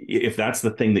eventually, like, if that's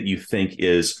the thing that you think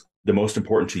is the most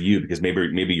important to you, because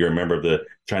maybe you're a member of the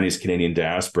Chinese Canadian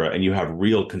diaspora and you have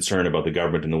real concern about the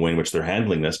government and the way in which they're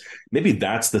handling this, maybe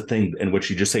that's the thing in which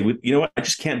you just say, you know what, I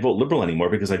just can't vote Liberal anymore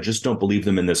because I just don't believe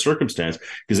them in this circumstance,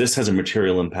 because this has a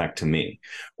material impact to me.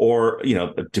 Or,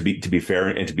 to be fair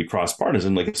and to be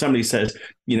cross-partisan, like if somebody says,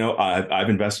 I've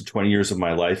invested 20 years of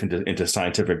my life into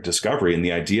scientific discovery, and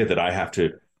the idea that I have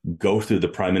to go through the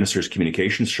Prime Minister's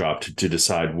communications shop to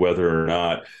decide whether or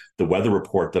not the weather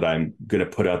report that I'm going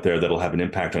to put out there that'll have an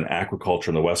impact on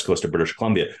agriculture on the west coast of British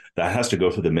Columbia, that has to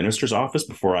go through the minister's office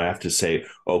before I have to say,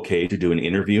 okay, to do an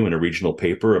interview in a regional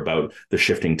paper about the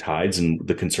shifting tides and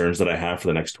the concerns that I have for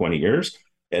the next 20 years.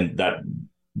 And that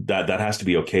has to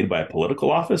be okayed by a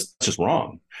political office. That's just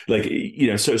wrong. Like,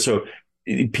 so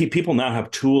people now have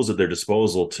tools at their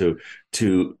disposal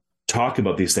to talk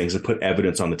about these things and put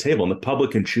evidence on the table, and the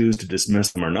public can choose to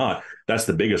dismiss them or not. That's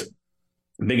the biggest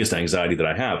anxiety that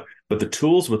I have. But the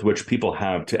tools with which people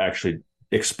have to actually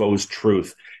expose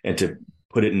truth and to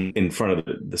put it in front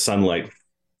of the sunlight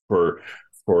for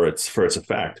its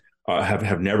effect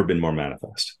have never been more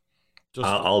manifest.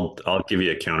 I'll give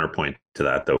you a counterpoint to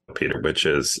that, though, Peter, which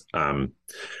is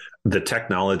the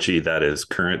technology that is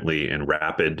currently in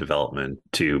rapid development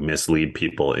to mislead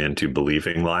people into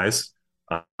believing lies,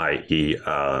 i.e.,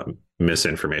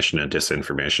 misinformation and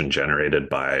disinformation generated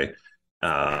by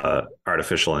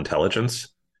artificial intelligence,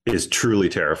 is truly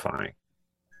terrifying.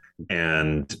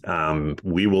 And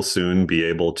we will soon be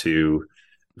able to,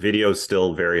 video is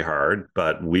still very hard,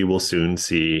 but we will soon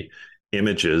see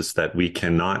images that we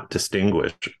cannot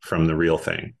distinguish from the real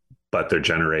thing, but they're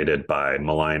generated by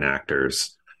malign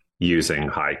actors using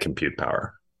high compute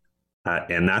power.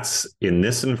 And that's, in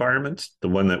this environment, the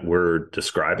one that we're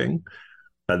describing,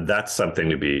 that's something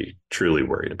to be truly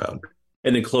worried about.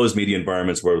 And in closed media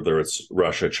environments, whether it's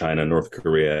Russia, China, North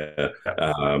Korea,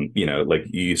 like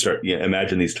you start,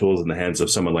 imagine these tools in the hands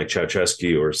of someone like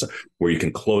Ceausescu, or where you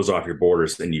can close off your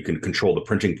borders and you can control the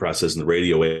printing presses and the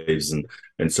radio waves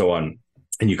and so on.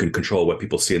 And you can control what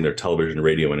people see in their television,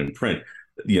 radio, and in print.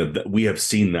 We have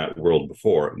seen that world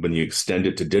before. When you extend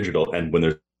it to digital, and when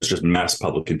there's just mass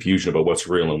public confusion about what's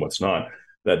real and what's not,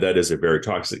 that is a very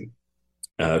toxic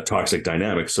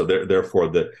dynamic. So therefore,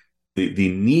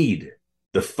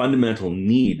 the fundamental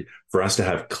need for us to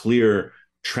have clear,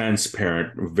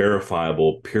 transparent,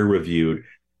 verifiable, peer-reviewed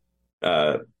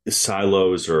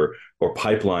silos or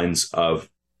pipelines of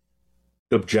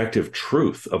objective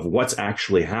truth of what's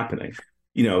actually happening.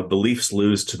 The Leafs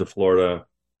lose to the Florida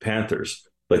Panthers.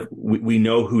 Like, we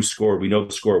know who scored. We know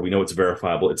the score. We know it's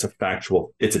verifiable. It's a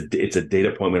factual. It's a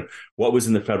data point. What was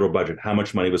in the federal budget? How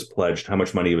much money was pledged? How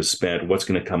much money was spent? What's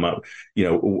going to come up?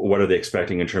 What are they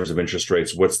expecting in terms of interest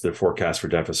rates? What's the forecast for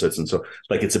deficits? And so,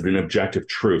 like, it's an objective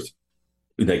truth.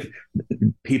 Like,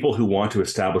 people who want to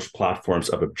establish platforms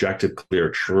of objective,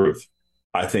 clear truth,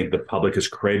 I think the public is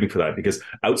craving for that, because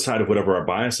outside of whatever our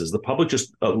bias is, the public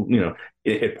just, part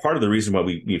of the reason why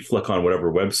we flick on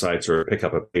whatever websites or pick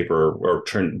up a paper or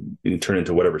turn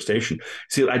into whatever station.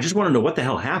 See, I just want to know what the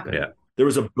hell happened. Yeah. There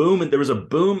was a boom in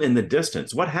the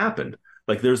distance. What happened?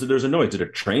 Like, there's a noise. Did a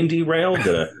train derail?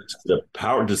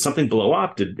 Did something blow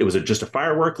up? Was it just a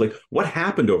firework? Like, what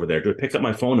happened over there? Do I pick up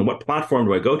my phone, and what platform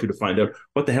do I go to find out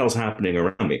what the hell's happening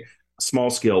around me?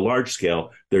 Small scale, large scale,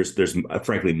 there's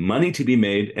frankly money to be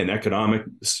made, an economic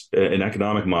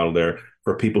model there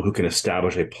for people who can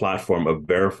establish a platform of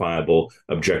verifiable,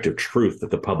 objective truth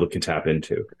that the public can tap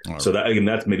into. Right. So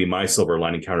that's maybe my silver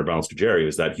lining counterbalance to Gerry,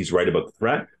 is that he's right about the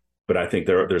threat, but I think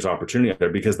there's opportunity out there,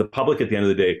 because the public, at the end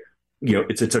of the day,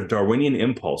 it's a Darwinian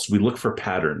impulse. We look for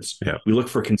patterns. Yeah. We look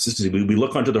for consistency. We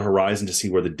look onto the horizon to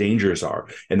see where the dangers are,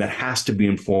 and that has to be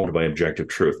informed by objective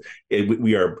truth.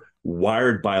 We are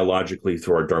wired biologically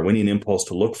through our Darwinian impulse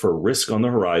to look for risk on the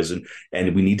horizon,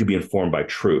 and we need to be informed by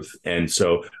truth. And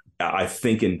so I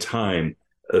think in time,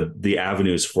 the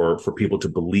avenues for people to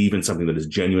believe in something that is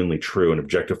genuinely true and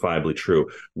objectifiably true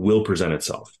will present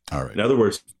itself. All right. In other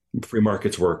words, free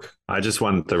markets work. I just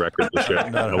want the record to show.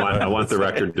 I want the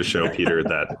record to show, Peter,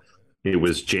 that it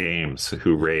was James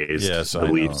who raised the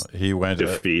Leafs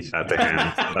defeat at the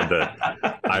hands of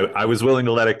the. I was willing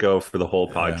to let it go for the whole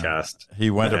podcast. Yeah. He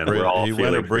went a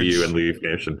bridge. For you and Leaf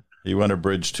Nation. He went a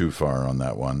bridge too far on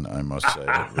that one, I must say.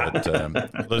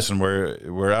 But listen,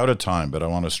 we're out of time, but I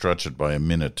want to stretch it by a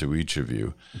minute to each of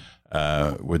you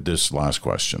with this last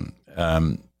question.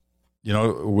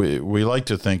 We like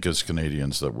to think as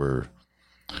Canadians that we're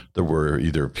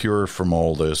either pure from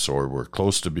all this or we're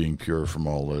close to being pure from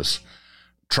all this.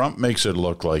 Trump makes it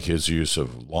look like his use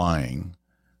of lying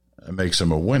makes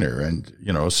him a winner, and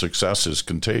success is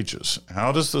contagious.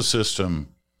 How does the system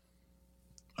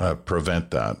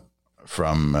prevent that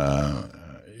from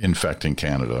infecting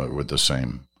Canada with the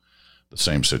same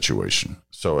situation?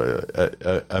 So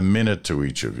a minute to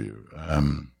each of you.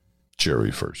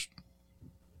 Gerry first.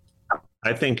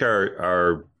 I think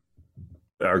our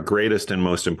greatest and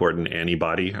most important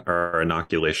antibody, our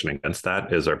inoculation against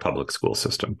that, is our public school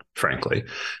system, frankly.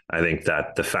 I think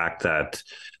that the fact that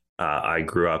I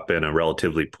grew up in a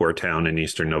relatively poor town in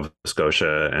eastern Nova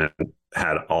Scotia and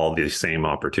had all the same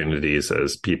opportunities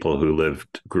as people who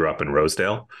grew up in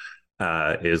Rosedale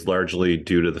is largely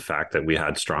due to the fact that we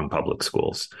had strong public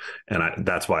schools. And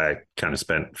that's why I kind of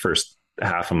spent first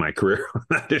half of my career on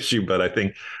that issue. But I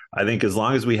think as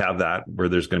long as we have that, where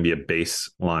there's going to be a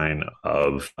baseline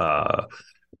of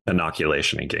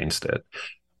inoculation against it.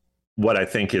 What I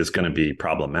think is going to be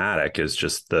problematic is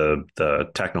just the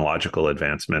technological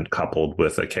advancement coupled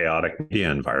with a chaotic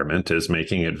media environment is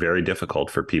making it very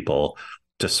difficult for people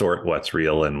to sort what's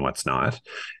real and what's not.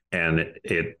 And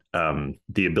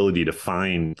the ability to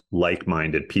find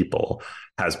like-minded people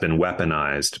has been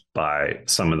weaponized by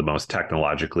some of the most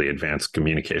technologically advanced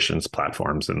communications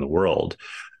platforms in the world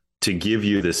to give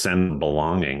you the sense of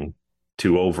belonging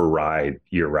to override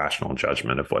your rational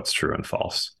judgment of what's true and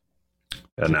false.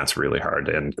 And that's really hard.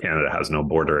 And Canada has no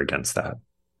border against that.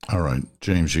 All right,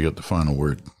 James, you get the final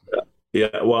word.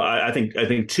 Yeah, well, I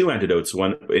think two antidotes.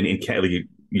 One, in Canada,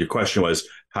 your question was,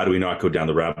 how do we not go down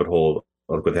the rabbit hole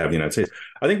of what they have in the United States?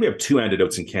 I think we have two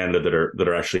antidotes in Canada that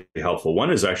are actually helpful. One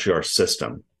is actually our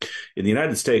system. In the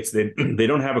United States, they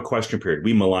don't have a question period.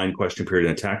 We malign question period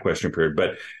and attack question period,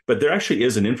 but there actually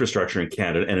is an infrastructure in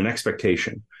Canada and an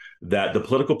expectation that the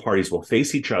political parties will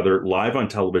face each other live on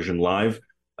television, live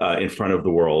in front of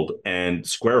the world, and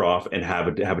square off and have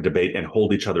a debate and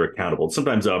hold each other accountable.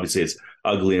 Sometimes, obviously, it's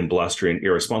ugly and blustery and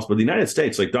irresponsible. The United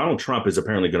States, like Donald Trump, is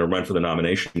apparently going to run for the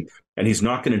nomination, and he's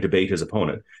not going to debate his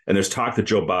opponent. And there's talk that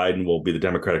Joe Biden will be the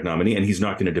Democratic nominee, and he's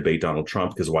not going to debate Donald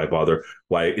Trump because why bother?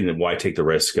 Why take the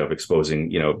risk of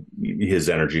exposing his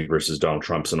energy versus Donald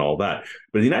Trump's and all that?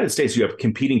 But in the United States, you have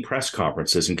competing press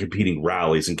conferences and competing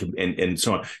rallies and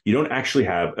so on. You don't actually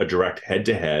have a direct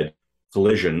head-to-head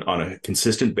collision on a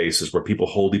consistent basis where people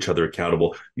hold each other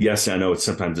accountable. Yes, I know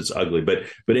sometimes it's ugly,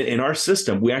 but in our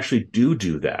system, we actually do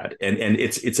that. And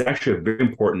it's actually a very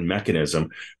important mechanism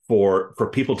for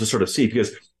people to sort of see,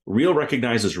 because real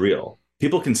recognizes real.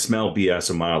 People can smell BS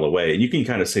a mile away, and you can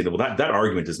kind of say that, well, that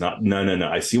argument is not, no,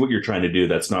 I see what you're trying to do.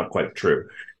 That's not quite true.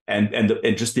 And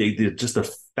just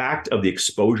the fact of the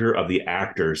exposure of the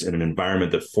actors in an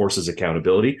environment that forces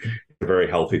accountability is a very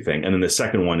healthy thing. And then the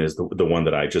second one is the one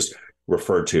that I just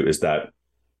referred to, is that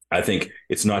I think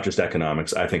it's not just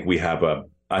economics. I think we have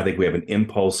an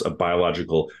impulse, a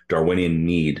biological Darwinian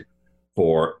need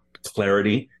for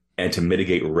clarity and to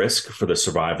mitigate risk for the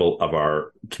survival of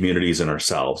our communities and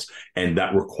ourselves. And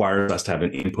that requires us to have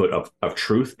an input of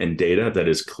truth and data that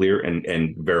is clear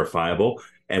and verifiable.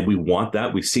 And we want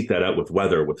that. We seek that out with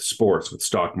weather, with sports, with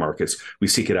stock markets. We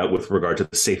seek it out with regard to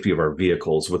the safety of our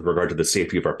vehicles, with regard to the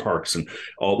safety of our parks, and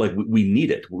all. Like, we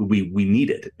need it. We need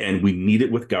it, and we need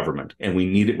it with government, and we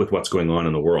need it with what's going on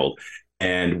in the world.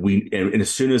 And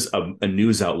as soon as a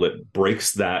news outlet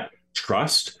breaks that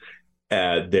trust,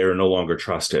 they're no longer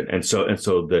trusted. And so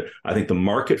I think the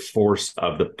market force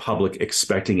of the public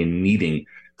expecting and needing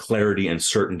clarity and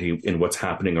certainty in what's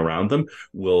happening around them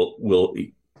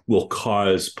will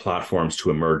cause platforms to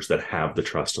emerge that have the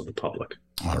trust of the public.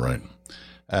 All right.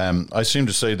 I seem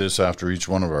to say this after each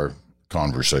one of our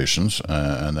conversations,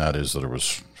 and that is that it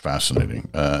was fascinating.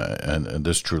 And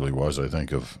this truly was, I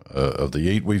think, of the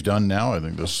 8 we've done now, I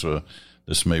think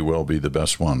this may well be the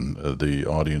best one. The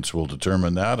audience will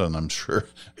determine that, and I'm sure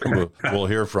we'll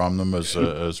hear from them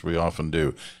as we often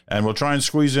do. And we'll try and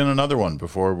squeeze in another one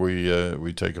before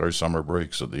we take our summer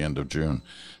breaks at the end of June.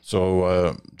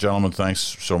 So, gentlemen, thanks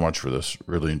so much for this.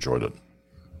 Really enjoyed it.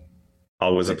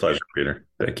 Always a pleasure, Peter.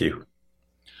 Thank you.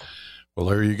 Well,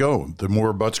 there you go. The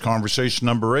Moore Butts conversation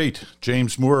number 8.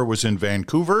 James Moore was in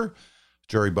Vancouver.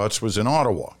 Gerry Butts was in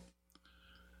Ottawa.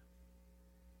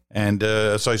 And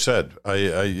as I said,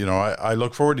 I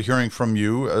look forward to hearing from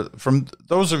you, from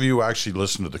those of you who actually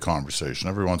listen to the conversation.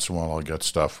 Every once in a while, I'll get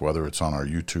stuff, whether it's on our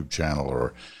YouTube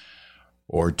channel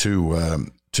or to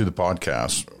the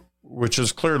podcast. which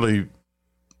is clearly,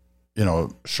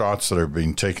 shots that are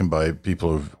being taken by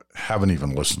people who haven't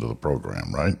even listened to the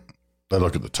program, right? They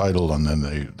look at the title and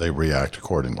then they react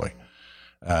accordingly.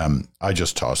 I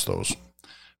just toss those.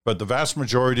 But the vast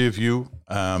majority of you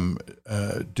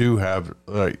do have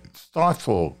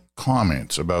thoughtful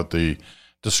comments about the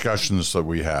discussions that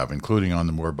we have, including on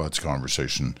the More Butts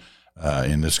conversation,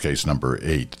 in this case, number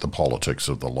 8, the politics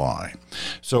of the lie.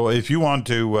 So if you want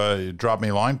to drop me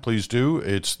a line, please do.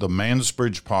 It's the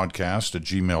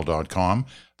mansbridgepodcast@gmail.com,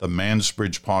 the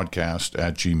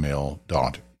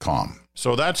mansbridgepodcast@gmail.com.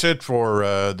 So that's it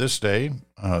for this day.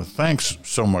 Thanks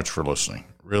so much for listening.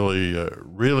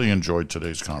 Really enjoyed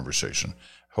today's conversation.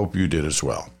 Hope you did as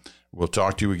well. We'll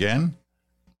talk to you again.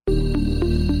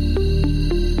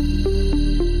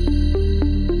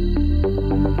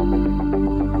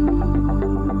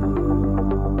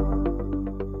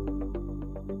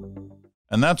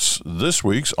 And that's this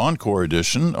week's Encore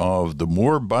edition of the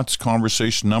More Butts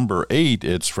conversation number 8.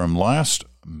 It's from last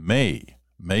May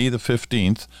the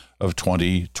 15th of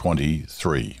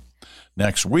 2023.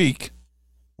 Next week,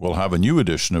 we'll have a new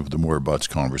edition of the More Butts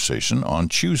conversation on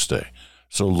Tuesday.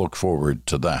 So look forward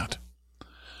to that.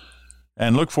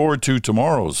 And look forward to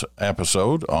tomorrow's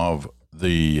episode of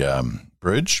The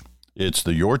Bridge. It's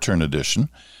the Your Turn edition.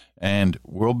 And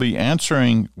we'll be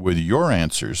answering with your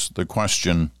answers the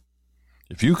question,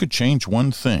 if you could change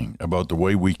one thing about the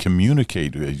way we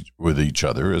communicate with each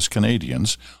other as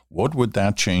Canadians, what would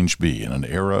that change be? In an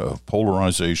era of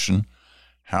polarization,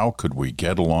 how could we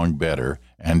get along better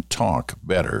and talk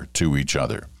better to each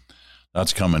other?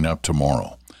 That's coming up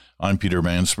tomorrow. I'm Peter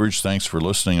Mansbridge. Thanks for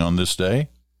listening on this day.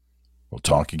 We'll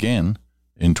talk again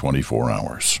in 24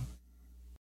 hours.